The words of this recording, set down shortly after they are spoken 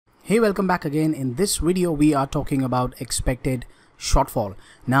Hey, welcome back again. In this video, we are talking about expected shortfall.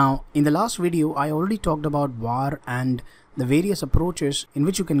 Now, in the last video, I already talked about VAR and the various approaches in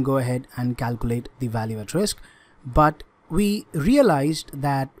which you can go ahead and calculate the value at risk. But we realized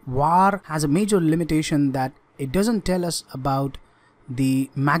that VAR has a major limitation that it doesn't tell us about the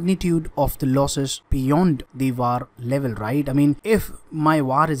magnitude of the losses beyond the VAR level, right? I mean, if my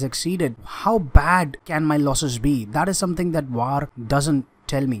VAR is exceeded, how bad can my losses be? That is something that VAR doesn't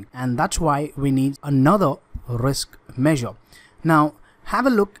tell me, and that's why we need another risk measure. Now, have a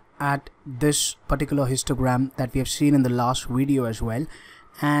look at this particular histogram that we have seen in the last video as well,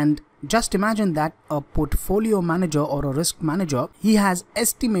 and just imagine that a portfolio manager or a risk manager, he has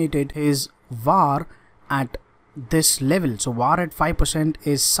estimated his VAR at this level. So VAR at 5%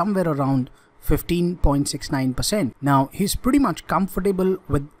 is somewhere around 15.69%. Now he's pretty much comfortable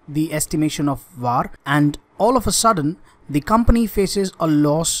with the estimation of VAR, and all of a sudden the company faces a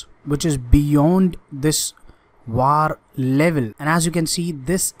loss which is beyond this VAR level, and as you can see,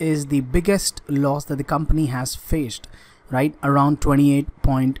 this is the biggest loss that the company has faced, right? Around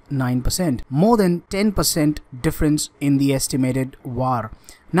 28.9%, more than 10% difference in the estimated VAR.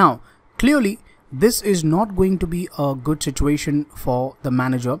 Now clearly this is not going to be a good situation for the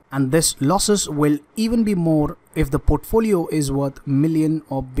manager, and this losses will even be more if the portfolio is worth millions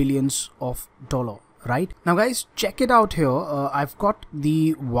or billions of dollars, right? Now guys, check it out here. I've got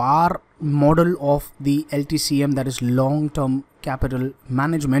the VAR model of the LTCM, that is long-term capital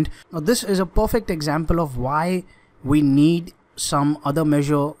management. Now this is a perfect example of why we need some other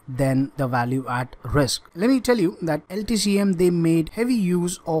measure than the value at risk. Let me tell you that LTCM, they made heavy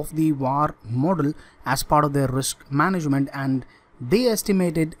use of the VAR model as part of their risk management, and they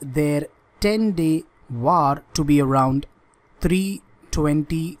estimated their 10-day VAR to be around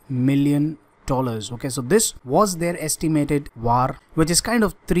 $320 million. Okay, so this was their estimated VAR, which is kind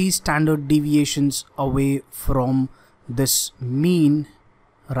of 3 standard deviations away from this mean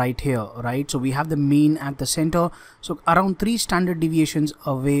right here, right? So we have the mean at the center, so around 3 standard deviations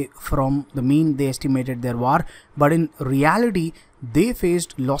away from the mean they estimated their VAR, but in reality they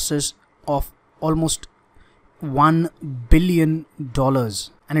faced losses of almost $1 billion,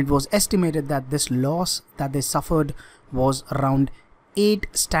 and it was estimated that this loss that they suffered was around 8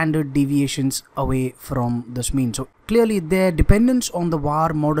 standard deviations away from this mean. So clearly their dependence on the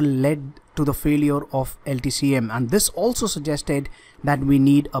VAR model led to the failure of LTCM, and this also suggested that we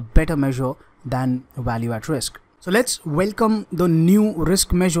need a better measure than value at risk. So let's welcome the new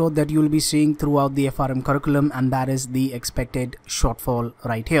risk measure that you will be seeing throughout the FRM curriculum, and that is the expected shortfall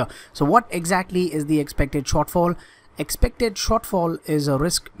right here. So what exactly is the expected shortfall? Expected shortfall is a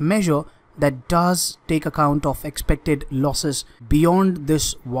risk measure that does take account of expected losses beyond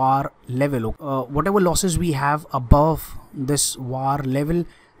this VAR level. Whatever losses we have above this VAR level,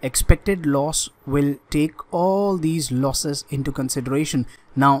 expected loss will take all these losses into consideration.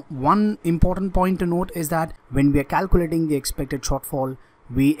 Now, one important point to note is that when we are calculating the expected shortfall,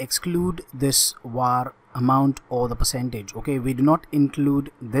 we exclude this VAR amount or the percentage. Okay, we do not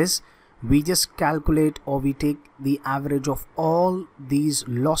include this. We just calculate, or we take the average of all these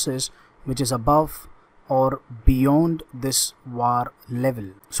losses which is above or beyond this VAR level.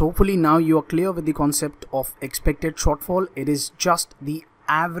 So hopefully now you are clear with the concept of expected shortfall. It is just the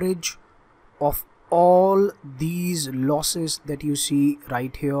average of all these losses that you see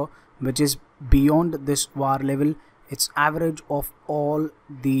right here, which is beyond this VAR level. It's average of all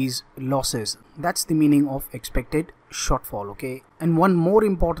these losses. That's the meaning of expected shortfall. Okay, and one more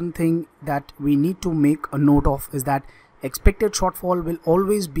important thing that we need to make a note of is that expected shortfall will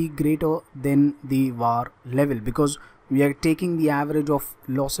always be greater than the VAR level, because we are taking the average of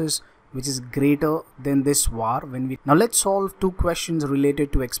losses which is greater than this VAR. Now let's solve 2 questions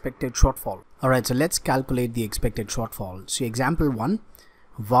related to expected shortfall. Alright, so let's calculate the expected shortfall. See, example 1,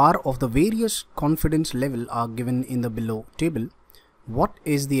 VAR of the various confidence level are given in the below table. What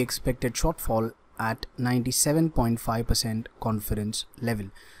is the expected shortfall at 97.5% confidence level?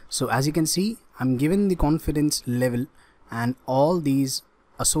 So as you can see, I'm given the confidence level and all these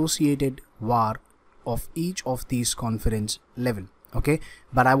associated VAR of each of these confidence level. Okay,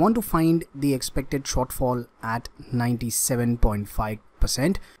 but I want to find the expected shortfall at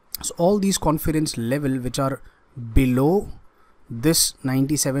 97.5%. So all these confidence level which are below this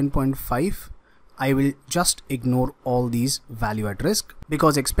 97.5, I will just ignore all these value at risk,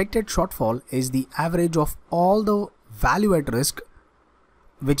 because expected shortfall is the average of all the value at risk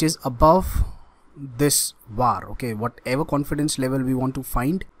which is above this VAR. Okay, whatever confidence level we want to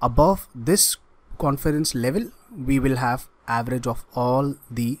find above this confidence level, we will have average of all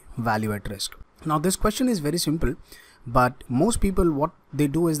the value at risk. Now this question is very simple. but most people, what they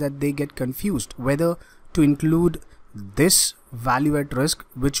do is that they get confused whether to include this value at risk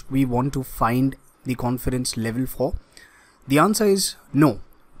which we want to find the confidence level for. The answer is no,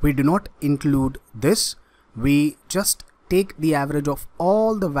 we do not include this. We just take the average of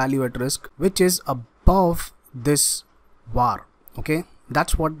all the value at risk which is above this VAR. Okay,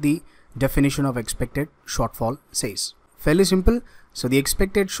 that's what the definition of expected shortfall says. Fairly simple. So the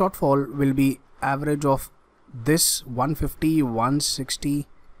expected shortfall will be average of this 150, 160,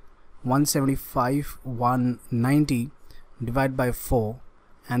 175, 190 divided by 4,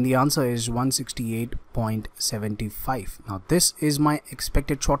 and the answer is 168.75. Now this is my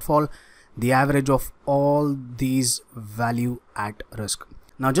expected shortfall, the average of all these value at risk.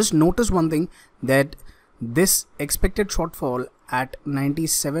 Now just notice one thing, that this expected shortfall at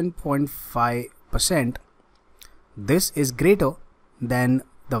 97.5%, this is greater than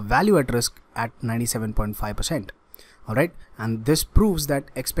the value at risk at 97.5%. Alright, and this proves that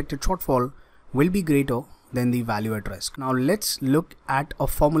expected shortfall will be greater than the value at risk. Now let's look at a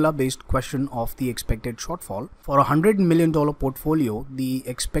formula based question of the expected shortfall. For a $100 million portfolio, the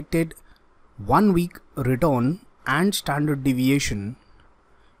expected 1 week return and standard deviation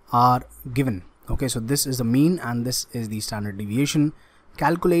are given. Okay, so this is the mean and this is the standard deviation.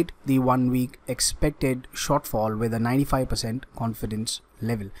 Calculate the 1 week expected shortfall with a 95% confidence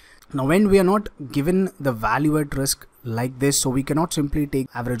level. Now when we are not given the value at risk like this, so we cannot simply take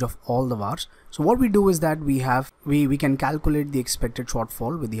average of all the VARs. So what we do is that we can calculate the expected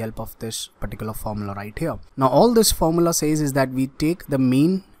shortfall with the help of this particular formula right here. Now all this formula says is that we take the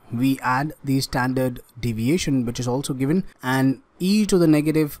mean, we add the standard deviation which is also given, and e to the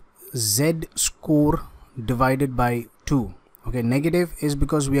negative z score divided by 2. Okay, negative is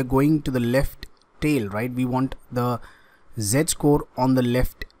because we are going to the left tail, right? We want the z score on the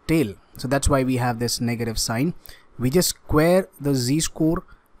left tail, so that's why we have this negative sign. We just square the z score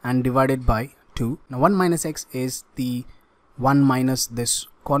and divide it by 2. Now 1 minus x is the 1 minus this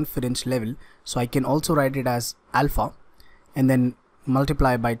confidence level, so I can also write it as alpha and then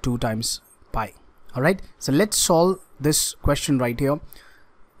multiply by 2 times pi. Alright, so let's solve this question right here.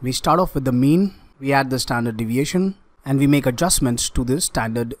 We start off with the mean, we add the standard deviation, and we make adjustments to the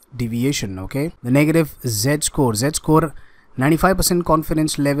standard deviation. Okay, the negative z score 95%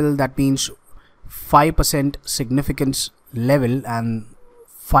 confidence level, that means 5% significance level, and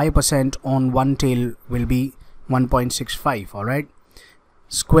 5% on one tail will be 1.65. all right,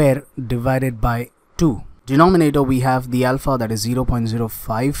 square divided by 2. Denominator we have the alpha, that is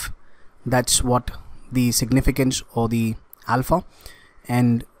 0.05, that's what the significance or the alpha,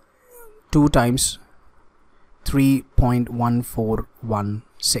 and 2 times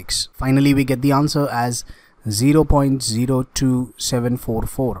 3.1416. Finally we get the answer as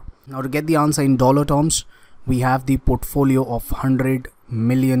 0.02744. Now to get the answer in dollar terms, we have the portfolio of $100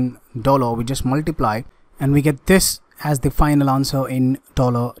 million. We just multiply and we get this as the final answer in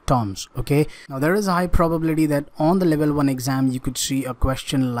dollar terms. Okay, now there is a high probability that on the level 1 exam you could see a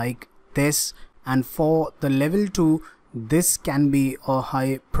question like this, and for the level 2 this can be a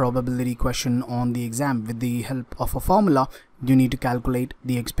high probability question on the exam. With the help of a formula you need to calculate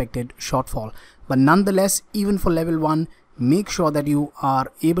the expected shortfall, but nonetheless even for level 1 make sure that you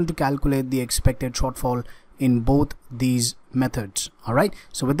are able to calculate the expected shortfall in both these methods. Alright,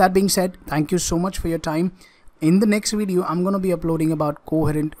 so with that being said, thank you so much for your time. In the next video I'm going to be uploading about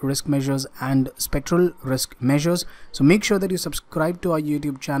coherent risk measures and spectral risk measures, so make sure that you subscribe to our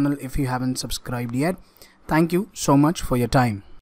YouTube channel if you haven't subscribed yet. Thank you so much for your time.